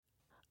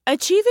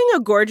Achieving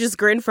a gorgeous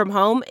grin from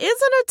home isn't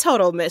a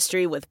total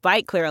mystery with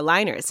Byte Clear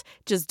aligners.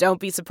 Just don't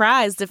be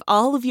surprised if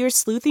all of your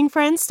sleuthing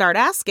friends start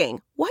asking,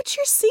 "What's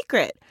your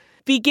secret?"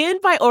 Begin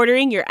by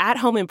ordering your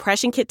at-home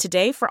impression kit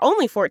today for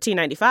only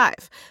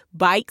 $14.95.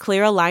 Byte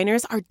Clear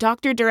aligners are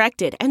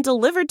doctor-directed and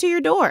delivered to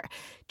your door.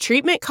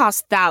 Treatment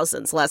costs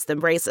thousands less than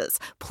braces.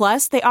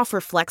 Plus, they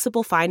offer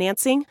flexible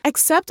financing,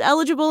 accept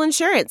eligible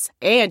insurance,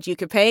 and you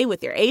can pay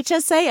with your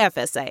HSA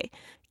FSA.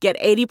 Get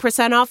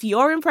 80% off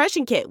your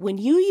impression kit when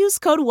you use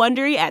code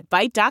WONDERY at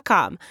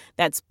Byte.com.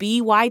 That's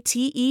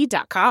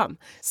BYTE.com.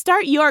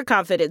 Start your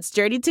confidence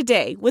journey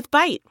today with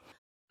Byte.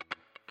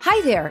 Hi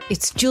there,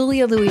 it's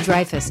Julia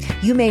Louis-Dreyfus.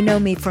 You may know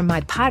me from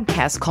my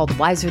podcast called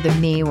Wiser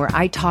Than Me, where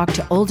I talk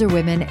to older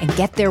women and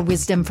get their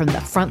wisdom from the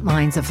front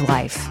lines of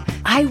life.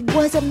 I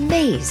was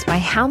amazed by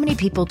how many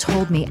people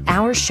told me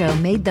our show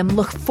made them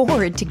look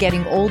forward to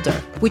getting older,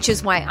 which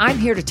is why I'm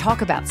here to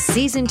talk about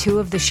season 2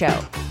 of the show.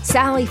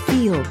 Sally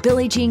Field,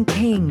 Billie Jean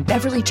King,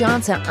 Beverly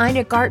Johnson,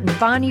 Ina Garten,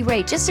 Bonnie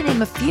Raitt, just to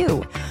name a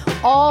few.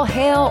 All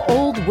hail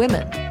old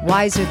women.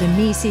 Wiser Than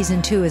Me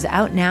season 2 is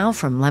out now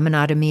from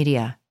Lemonada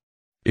Media.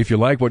 If you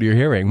like what you're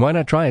hearing, why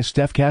not try a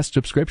StephCast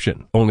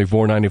subscription? Only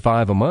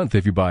 $4.95 a month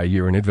if you buy a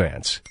year in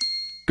advance.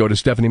 Go to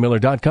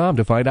StephanieMiller.com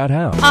to find out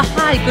how.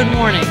 Hi, good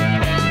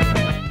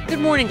morning. Good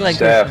morning, Glenn.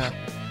 Steph.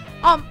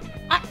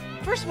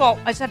 First of all,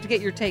 I just have to get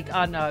your take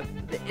on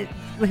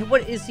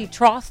what is he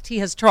trothed? He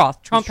has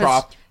trothed. Trump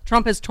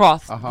has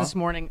trothed this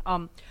morning.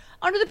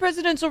 Under the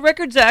Presidential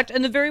Records Act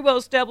and the very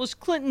well-established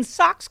Clinton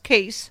Sox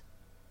case,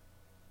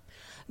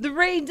 the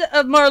raid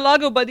of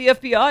Mar-a-Lago by the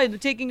FBI and the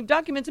taking of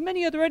documents and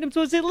many other items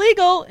was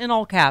illegal, in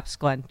all caps,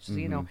 Glenn. So,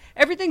 you know,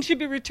 everything should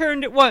be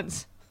returned at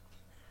once.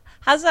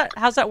 How's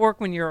that work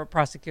when you're a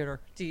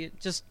prosecutor? Do you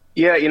just...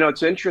 Yeah, you know,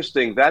 it's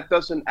interesting. That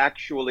doesn't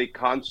actually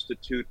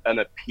constitute an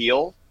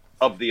appeal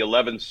of the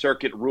 11th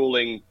Circuit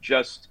ruling,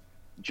 just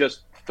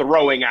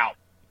throwing out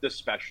the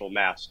special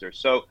master.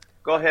 So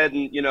go ahead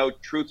and,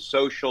 Truth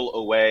Social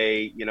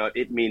away.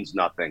 It means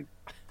nothing.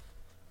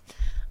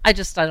 I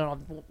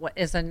don't know.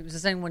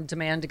 Does anyone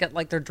demand to get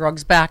their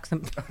drugs back the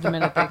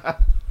minute they?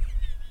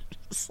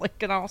 It's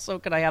can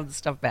I have the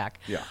stuff back?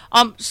 Yeah.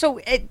 So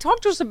talk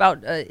to us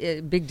about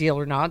big deal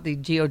or not. The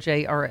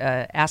DOJ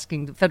are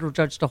asking the federal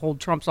judge to hold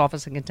Trump's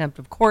office in contempt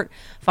of court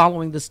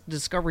following the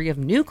discovery of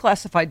new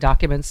classified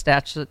documents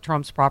stashed at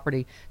Trump's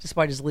property,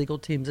 despite his legal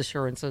team's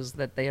assurances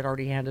that they had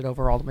already handed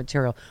over all the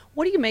material.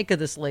 What do you make of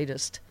this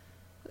latest?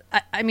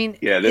 I mean,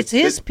 it's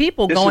his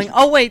people going,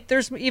 oh wait,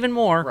 there's even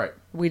more. Right.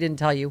 We didn't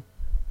tell you.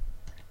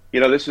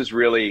 This is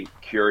really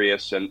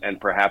curious and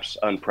perhaps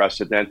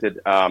unprecedented.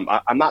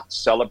 I'm not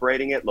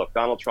celebrating it. Look,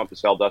 Donald Trump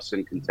has held us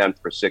in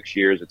contempt for 6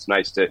 years. It's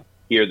nice to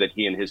hear that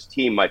he and his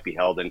team might be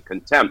held in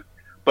contempt.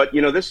 But,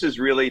 this is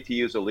really, to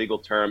use a legal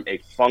term, a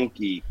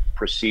funky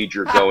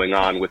procedure going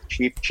on with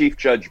Chief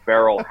Judge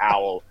Beryl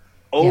Howell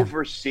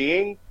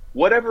overseeing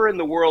whatever in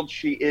the world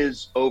she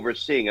is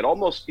overseeing. It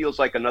almost feels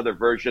like another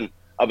version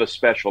of a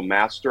special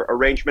master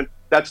arrangement.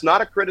 That's not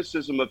a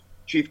criticism of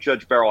Chief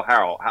Judge Beryl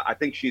Howell. I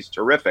think she's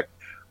terrific.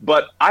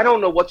 But I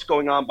don't know what's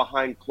going on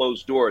behind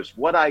closed doors.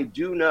 What I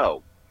do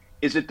know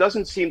is it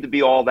doesn't seem to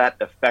be all that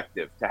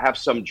effective to have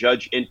some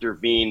judge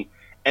intervene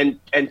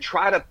and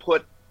try to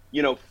put,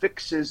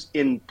 fixes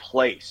in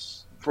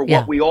place for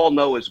what we all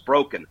know is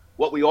broken.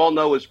 What we all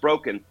know is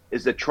broken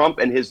is that Trump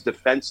and his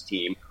defense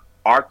team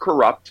are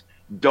corrupt,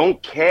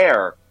 don't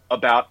care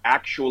about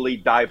actually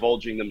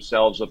divulging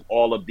themselves of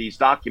all of these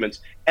documents.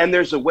 And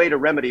there's a way to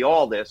remedy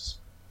all this.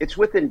 It's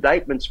with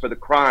indictments for the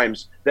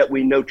crimes that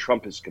we know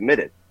Trump has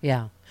committed.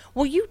 Yeah.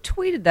 Well, you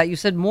tweeted that. You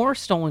said more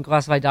stolen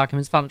classified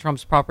documents found at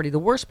Trump's property. The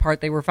worst part,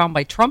 they were found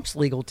by Trump's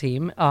legal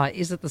team.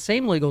 Is it the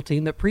same legal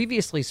team that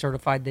previously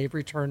certified they've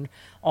returned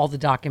all the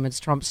documents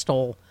Trump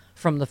stole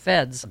from the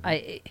feds?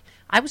 I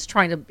was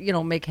trying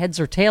to, make heads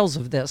or tails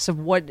of this, of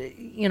what,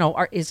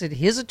 is it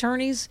his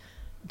attorneys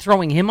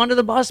throwing him under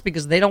the bus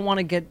because they don't want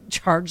to get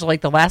charged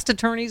like the last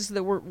attorneys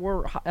that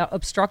were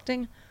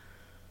obstructing?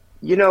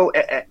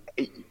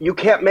 You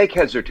can't make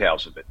heads or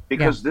tails of it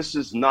because this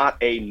is not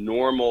a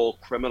normal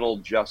criminal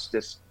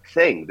justice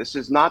thing. This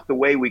is not the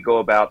way we go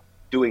about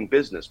doing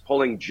business,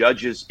 pulling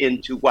judges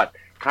into what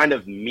kind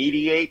of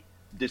mediate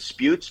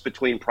disputes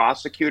between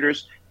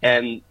prosecutors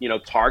and,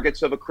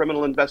 targets of a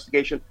criminal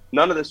investigation.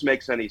 None of this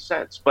makes any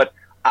sense. But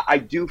I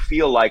do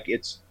feel like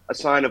it's a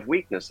sign of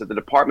weakness that the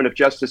Department of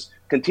Justice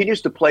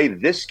continues to play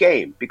this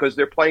game because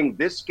they're playing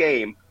this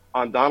game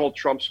on Donald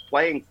Trump's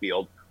playing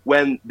field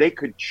when they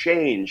could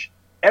change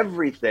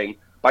everything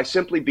by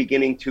simply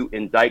beginning to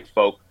indict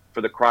folk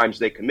for the crimes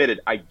they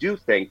committed. I do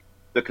think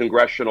the the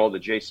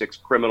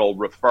J6 criminal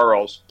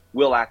referrals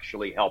will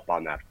actually help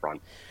on that front.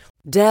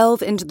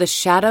 Delve into the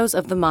shadows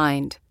of the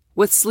mind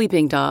with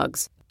Sleeping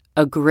Dogs,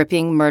 a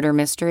gripping murder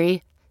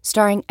mystery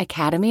starring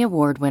Academy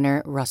Award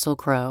winner Russell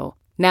Crowe.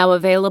 Now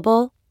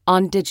available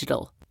on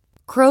digital.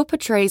 Crowe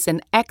portrays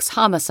an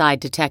ex-homicide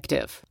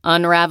detective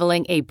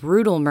unraveling a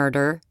brutal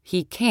murder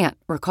he can't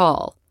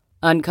recall.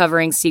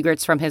 Uncovering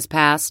secrets from his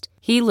past,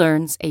 he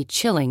learns a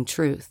chilling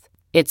truth.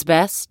 It's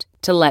best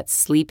to let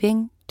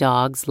sleeping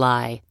dogs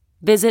lie.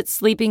 Visit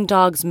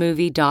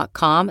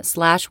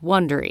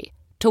sleepingdogsmovie.com/Wondery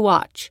to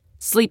watch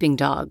Sleeping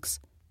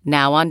Dogs,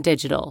 now on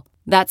digital.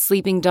 That's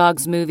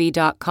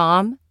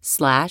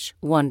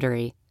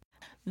sleepingdogsmovie.com/Wondery.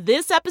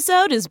 This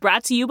episode is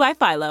brought to you by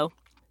Philo.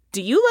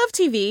 Do you love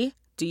TV?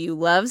 Do you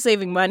love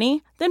saving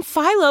money? Then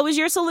Philo is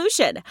your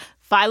solution.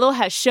 Philo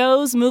has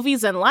shows,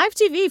 movies, and live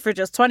TV for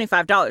just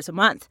 $25 a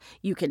month.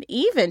 You can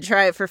even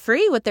try it for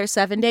free with their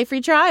 7-day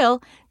free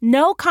trial.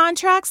 No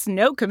contracts,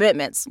 no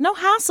commitments, no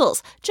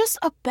hassles. Just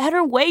a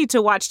better way to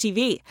watch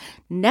TV.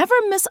 Never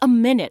miss a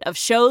minute of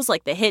shows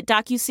like the hit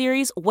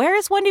docuseries Where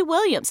is Wendy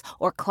Williams?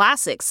 Or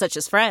classics such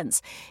as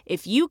Friends.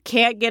 If you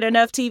can't get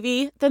enough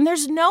TV, then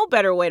there's no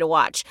better way to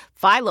watch.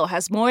 Philo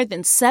has more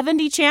than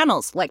 70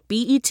 channels like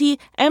BET,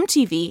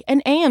 MTV,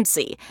 and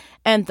AMC.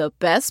 And the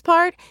best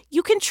part?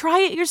 You can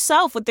try it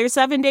yourself with their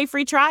 7-day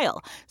free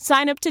trial.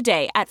 Sign up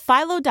today at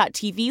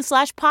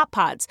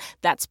philo.tv/poppods.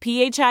 That's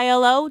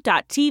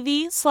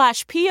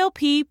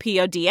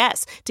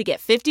philo.tv/POPPODS to get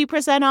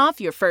 50% off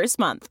your first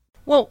month.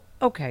 Well,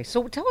 okay,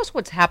 so tell us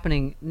what's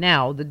happening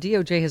now. The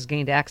DOJ has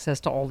gained access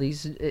to all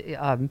these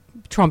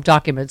Trump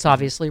documents,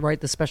 obviously, right?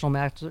 The special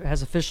master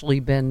has officially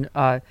been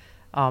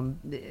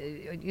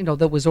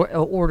that was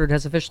ordered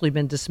has officially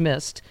been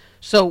dismissed.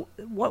 So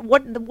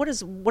what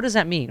does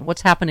that mean?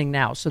 What's happening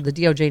now? So the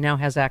DOJ now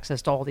has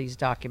access to all these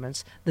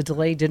documents. The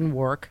delay didn't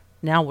work.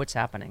 Now what's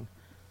happening?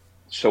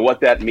 So what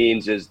that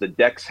means is the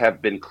decks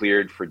have been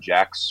cleared for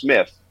Jack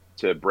Smith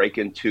to break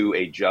into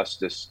a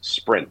justice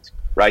sprint,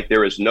 right?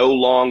 There is no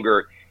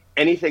longer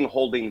anything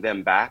holding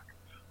them back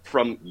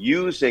from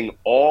using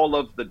all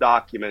of the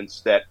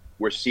documents that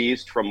were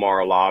seized from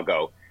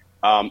Mar-a-Lago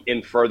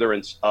in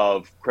furtherance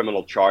of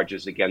criminal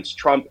charges against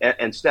Trump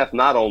and Steph,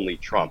 not only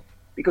Trump,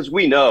 because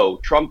we know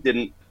Trump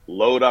didn't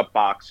load up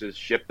boxes,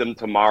 ship them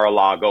to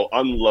Mar-a-Lago,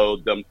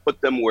 unload them, put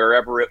them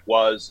wherever it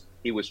was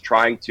he was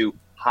trying to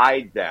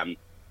hide them.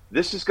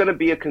 This is going to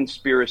be a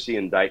conspiracy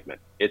indictment.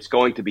 It's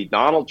going to be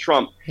Donald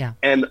Trump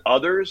and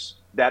others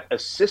that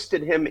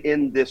assisted him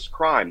in this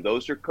crime.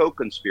 Those are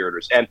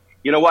co-conspirators. And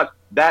you know what?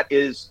 That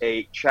is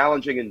a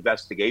challenging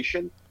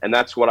investigation. And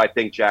that's what I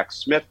think Jack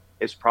Smith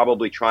is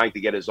probably trying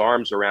to get his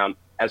arms around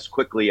as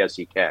quickly as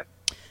he can.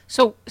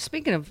 So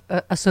speaking of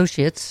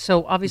associates,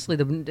 so obviously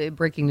the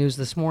breaking news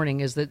this morning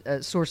is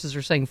that sources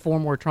are saying 4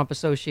 more Trump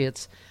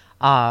associates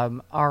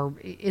are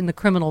in the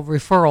criminal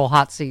referral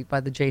hot seat by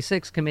the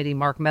J6 committee: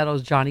 Mark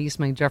Meadows, John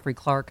Eastman, Jeffrey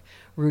Clark,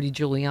 Rudy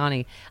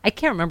Giuliani. I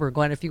can't remember,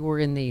 Glenn, if you were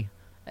in the,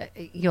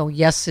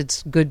 yes,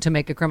 it's good to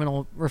make a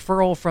criminal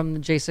referral from the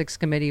J6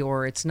 committee,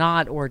 or it's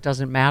not, or it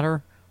doesn't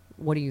matter.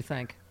 What do you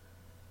think?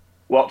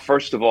 Well,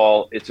 first of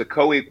all, it's a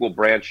co-equal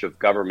branch of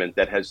government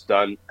that has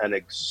done an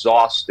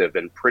exhaustive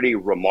and pretty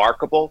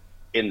remarkable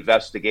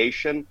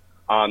investigation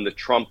on the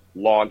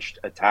Trump-launched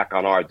attack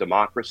on our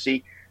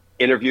democracy,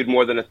 interviewed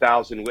more than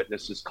 1,000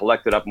 witnesses,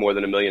 collected up more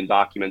than 1 million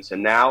documents,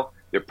 and now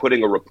they're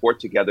putting a report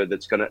together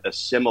that's going to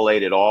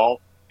assimilate it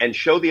all and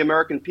show the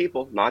American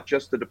people, not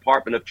just the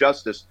Department of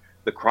Justice,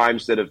 the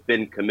crimes that have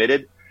been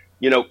committed.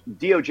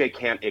 DOJ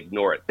can't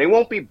ignore it. They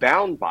won't be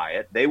bound by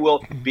it. They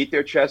will beat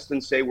their chest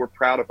and say, we're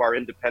proud of our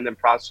independent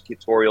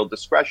prosecutorial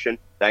discretion.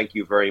 Thank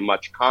you very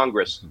much,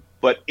 Congress.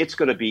 But it's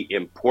going to be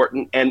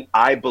important. And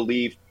I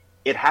believe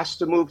it has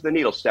to move the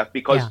needle, Steph,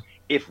 because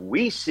if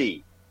we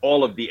see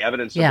all of the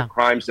evidence of the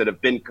crimes that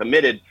have been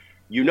committed,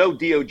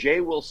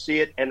 DOJ will see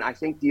it. And I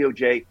think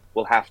DOJ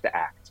will have to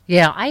act.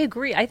 Yeah, I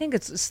agree. I think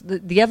it's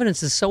the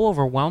evidence is so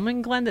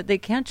overwhelming, Glenn, that they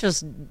can't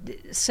just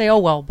say, "Oh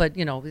well," but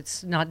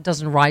it's not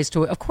doesn't rise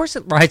to it. Of course,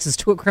 it rises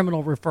to a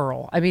criminal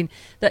referral. I mean,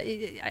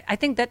 I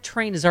think that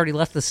train has already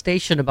left the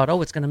station about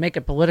it's going to make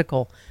it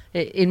political.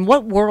 In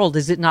what world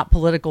is it not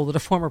political that a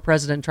former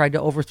president tried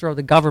to overthrow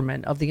the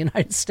government of the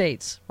United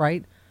States?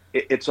 Right?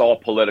 It's all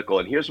political.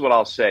 And here's what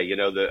I'll say.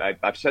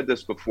 I've said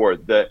this before.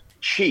 The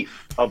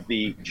chief of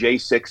the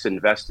J6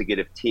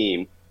 investigative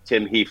team,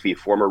 Tim Heaphy,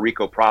 former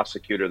RICO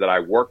prosecutor that I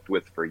worked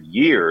with for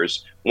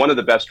years, one of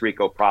the best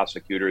RICO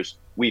prosecutors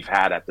we've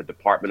had at the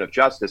Department of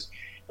Justice,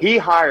 he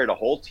hired a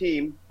whole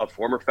team of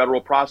former federal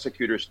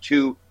prosecutors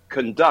to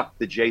conduct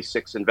the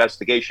J6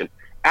 investigation.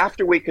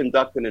 After we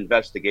conduct an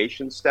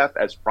investigation, Steph,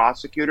 as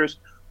prosecutors,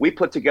 we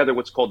put together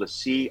what's called a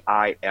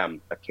CIM,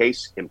 a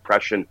case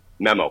impression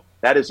memo.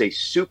 That is a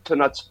soup to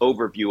nuts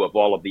overview of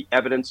all of the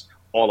evidence,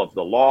 all of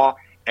the law,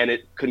 and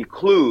it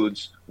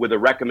concludes with a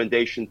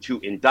recommendation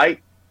to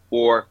indict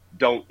or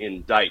don't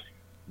indict.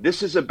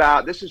 This is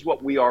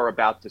what we are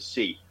about to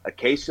see. A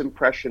case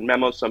impression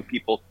memo. Some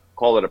people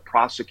call it a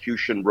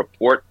prosecution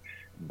report.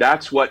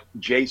 That's what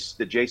the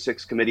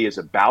J6 committee is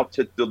about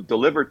to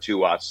deliver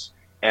to us.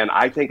 And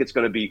I think it's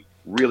going to be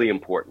really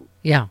important.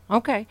 Yeah.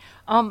 Okay.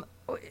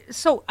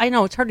 So I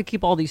know it's hard to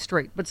keep all these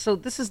straight, but so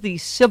this is the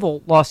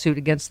civil lawsuit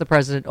against the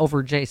president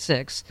over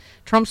J6.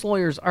 Trump's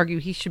lawyers argue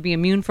he should be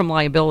immune from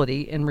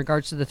liability in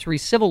regards to the 3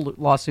 civil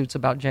lawsuits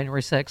about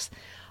January 6th.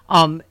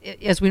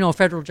 As we know, a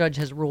federal judge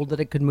has ruled that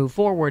it could move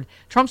forward.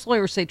 Trump's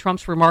lawyers say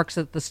Trump's remarks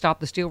at the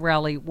Stop the Steal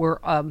rally were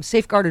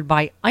safeguarded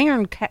by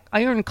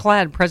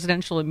ironclad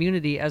presidential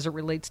immunity as it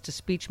relates to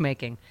speech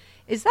making.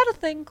 Is that a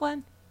thing,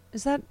 Glenn?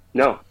 Is that?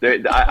 No.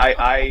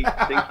 I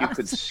think you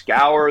could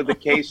scour the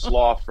case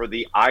law for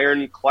the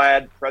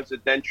ironclad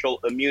presidential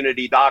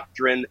immunity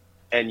doctrine,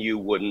 and you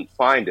wouldn't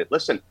find it.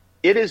 Listen,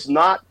 it is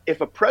not,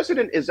 if a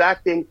president is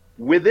acting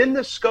within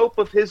the scope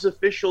of his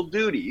official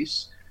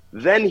duties,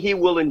 then he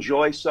will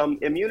enjoy some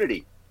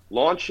immunity.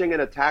 Launching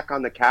an attack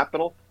on the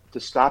Capitol to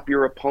stop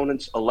your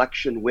opponent's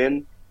election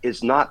win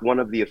is not one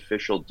of the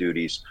official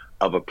duties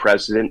of a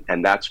president,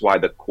 and that's why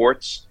the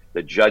courts,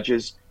 the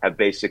judges, have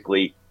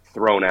basically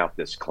thrown out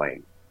this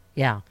claim.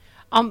 Yeah.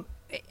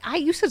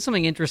 You said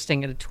something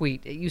interesting in a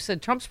tweet. You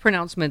said Trump's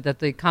pronouncement that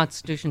the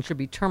Constitution should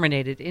be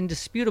terminated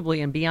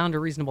indisputably and beyond a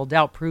reasonable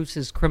doubt proves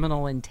his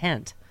criminal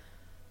intent.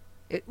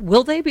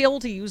 Will they be able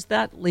to use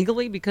that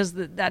legally? Because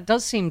that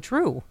does seem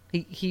true.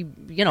 He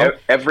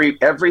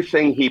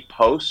everything he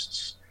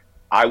posts,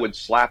 I would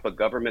slap a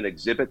government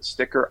exhibit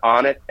sticker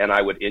on it, and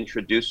I would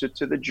introduce it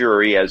to the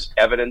jury as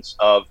evidence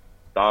of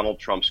Donald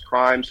Trump's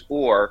crimes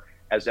or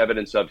as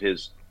evidence of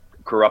his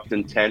corrupt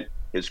intent,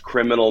 his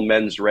criminal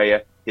mens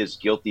rea, his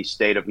guilty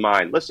state of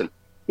mind. Listen,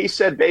 he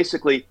said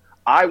basically,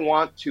 I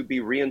want to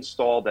be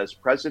reinstalled as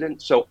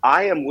president, so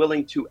I am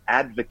willing to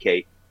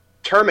advocate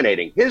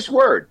terminating, his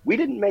word, we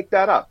didn't make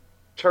that up,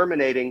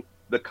 terminating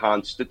the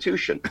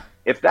Constitution.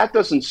 If that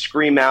doesn't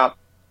scream out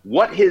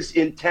what his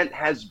intent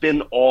has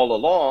been all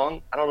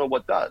along, I don't know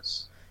what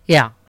does.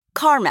 Yeah.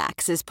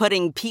 CarMax is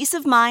putting peace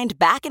of mind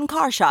back in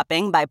car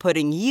shopping by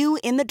putting you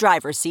in the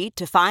driver's seat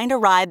to find a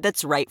ride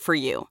that's right for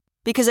you.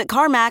 Because at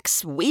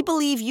CarMax, we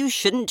believe you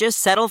shouldn't just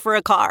settle for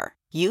a car.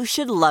 You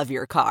should love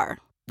your car.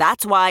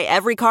 That's why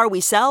every car we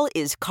sell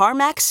is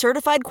CarMax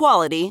certified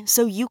quality,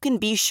 so you can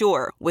be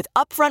sure with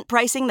upfront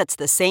pricing that's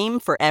the same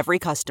for every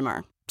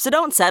customer. So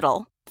don't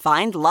settle.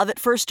 Find love at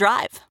first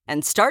drive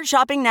and start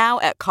shopping now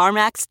at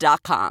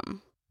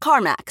CarMax.com.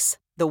 CarMax,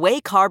 the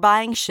way car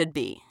buying should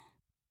be.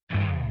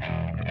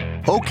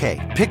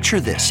 Okay, picture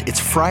this. It's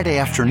Friday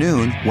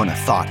afternoon when a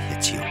thought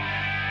hits you.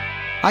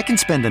 I can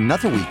spend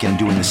another weekend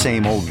doing the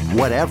same old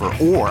whatever,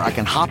 or I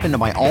can hop into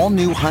my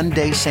all-new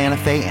Hyundai Santa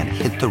Fe and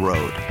hit the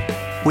road.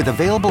 With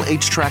available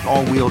H-Track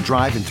all-wheel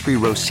drive and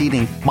 3-row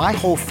seating, my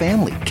whole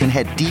family can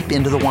head deep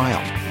into the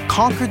wild.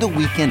 Conquer the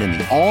weekend in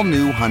the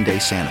all-new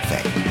Hyundai Santa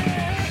Fe.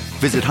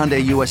 Visit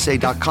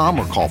HyundaiUSA.com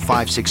or call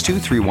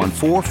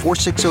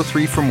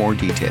 562-314-4603 for more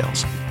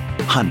details.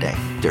 Hyundai,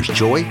 there's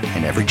joy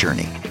in every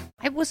journey.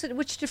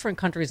 Which different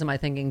countries am I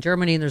thinking?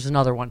 Germany, and there's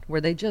another one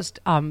where they just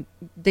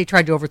they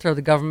tried to overthrow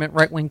the government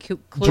right when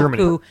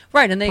Germany,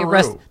 right, and they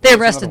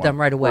arrested them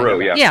right away.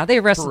 Peru, yeah. They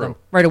arrested them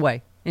right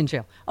away in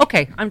jail.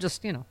 Okay, I'm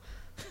just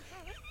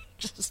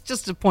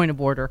just a point of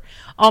order.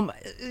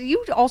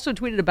 You also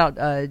tweeted about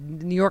the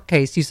New York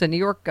case. You said New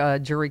York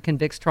jury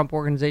convicts Trump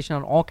Organization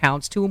on all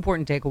counts. 2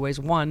 important takeaways.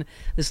 1,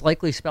 this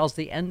likely spells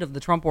the end of the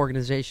Trump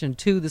Organization.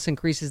 2, this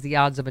increases the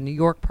odds of a New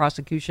York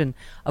prosecution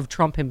of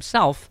Trump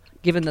himself,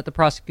 given that the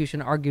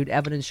prosecution argued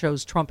evidence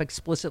shows Trump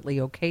explicitly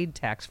okayed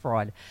tax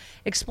fraud.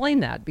 Explain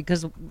that,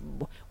 because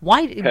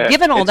why,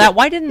 given all that,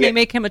 why didn't they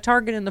make him a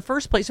target in the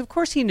first place? Of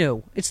course he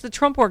knew. It's the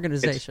Trump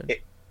Organization.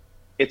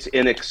 It's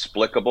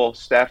inexplicable,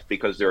 Steph,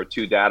 because there are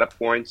 2 data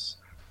points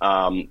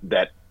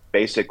that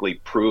basically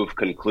prove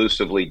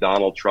conclusively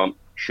Donald Trump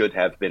should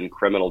have been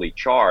criminally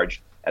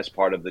charged as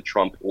part of the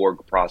Trump org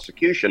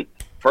prosecution.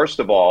 First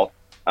of all,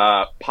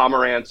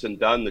 Pomerantz and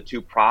Dunn, the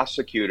 2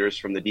 prosecutors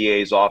from the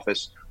DA's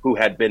office who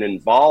had been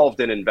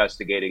involved in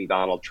investigating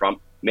Donald Trump,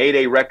 made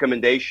a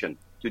recommendation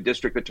to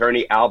District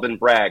Attorney Alvin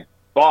Bragg.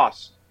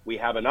 Boss, we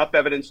have enough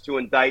evidence to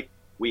indict.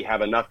 We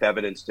have enough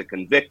evidence to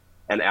convict.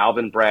 And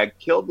Alvin Bragg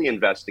killed the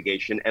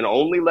investigation and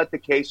only let the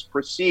case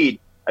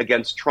proceed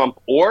against Trump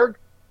org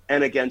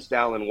and against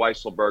Alan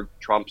Weisselberg,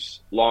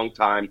 Trump's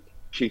longtime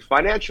chief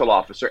financial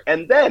officer.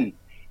 And then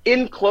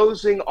in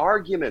closing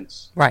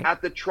arguments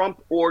at the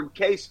Trump org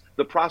case,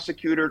 the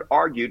prosecutor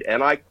argued,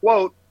 and I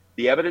quote,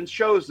 "The evidence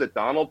shows that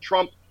Donald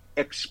Trump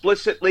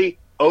explicitly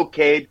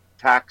okayed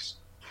tax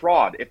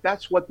fraud." If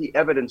that's what the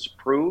evidence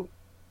proved,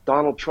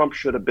 Donald Trump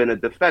should have been a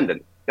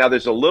defendant. Now,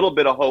 there's a little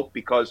bit of hope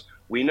because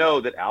we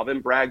know that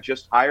Alvin Bragg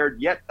just hired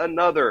yet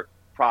another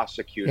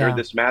prosecutor,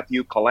 this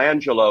Matthew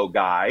Colangelo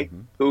guy,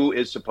 who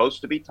is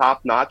supposed to be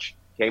top-notch,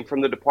 came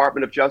from the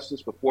Department of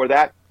Justice. Before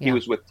that, he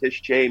was with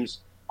Tish James'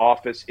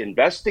 office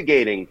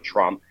investigating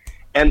Trump.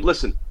 And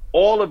listen,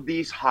 all of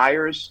these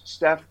hires,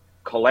 Steph,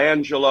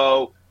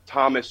 Colangelo,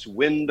 Thomas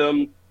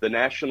Wyndham, the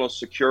national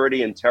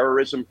security and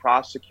terrorism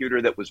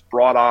prosecutor that was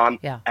brought on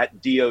at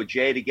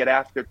DOJ to get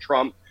after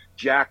Trump,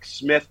 Jack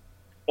Smith,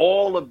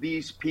 all of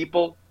these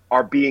people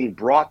are being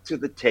brought to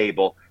the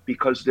table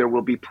because there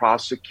will be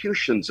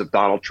prosecutions of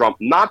Donald Trump,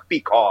 not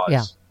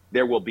because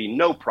there will be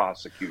no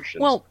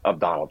prosecutions of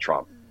Donald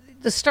Trump.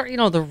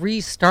 The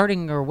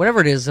restarting or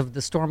whatever it is of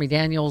the Stormy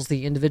Daniels,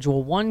 the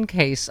individual one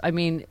case. I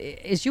mean,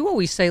 as you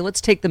always say,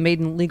 let's take the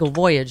maiden legal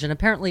voyage. And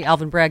apparently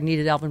Alvin Bragg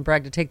needed Alvin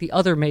Bragg to take the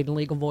other maiden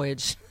legal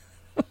voyage.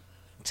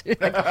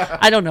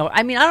 I don't know.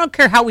 I mean, I don't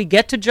care how we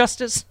get to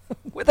justice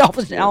with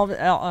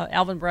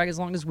Alvin Bragg as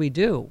long as we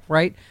do,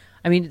 right?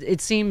 I mean, it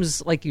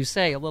seems, like you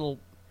say, a little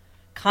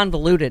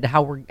convoluted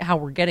how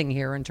we're getting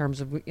here in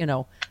terms of,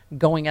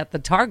 going at the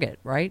target,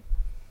 right?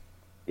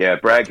 Yeah,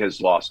 Bragg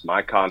has lost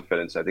my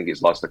confidence. I think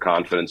he's lost the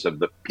confidence of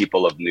the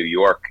people of New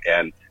York.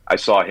 And I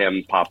saw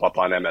him pop up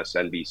on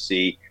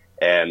MSNBC,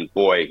 and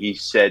boy, he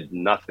said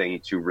nothing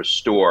to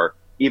restore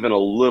even a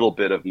little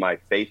bit of my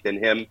faith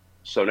in him.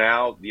 So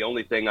now the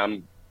only thing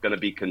I'm going to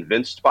be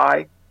convinced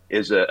by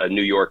is a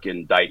New York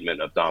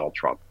indictment of Donald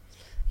Trump.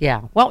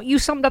 Yeah. Well, you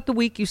summed up the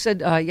week. You said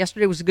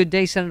yesterday was a good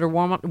day. Senator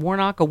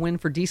Warnock, a win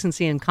for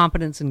decency and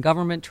competence in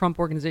government. Trump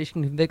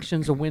Organization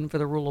convictions, a win for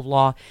the rule of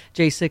law.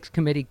 J6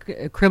 committee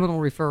criminal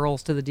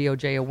referrals to the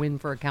DOJ, a win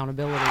for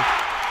accountability.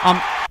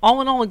 All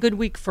in all, a good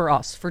week for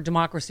us, for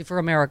democracy, for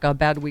America, a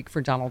bad week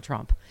for Donald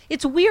Trump.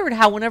 It's weird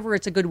how whenever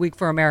it's a good week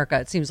for America,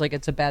 it seems like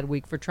it's a bad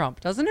week for Trump,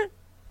 doesn't it?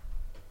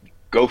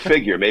 Go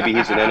figure. Maybe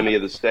he's an enemy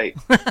of the state.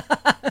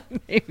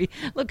 Maybe.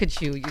 Look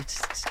at you.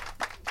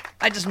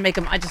 I just make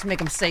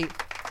him say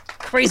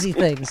crazy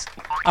things.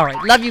 All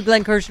right. Love you,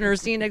 Glenn Kirshner.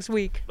 See you next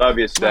week. Love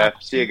you,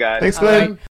 Steph. See you guys. Thanks, Glenn.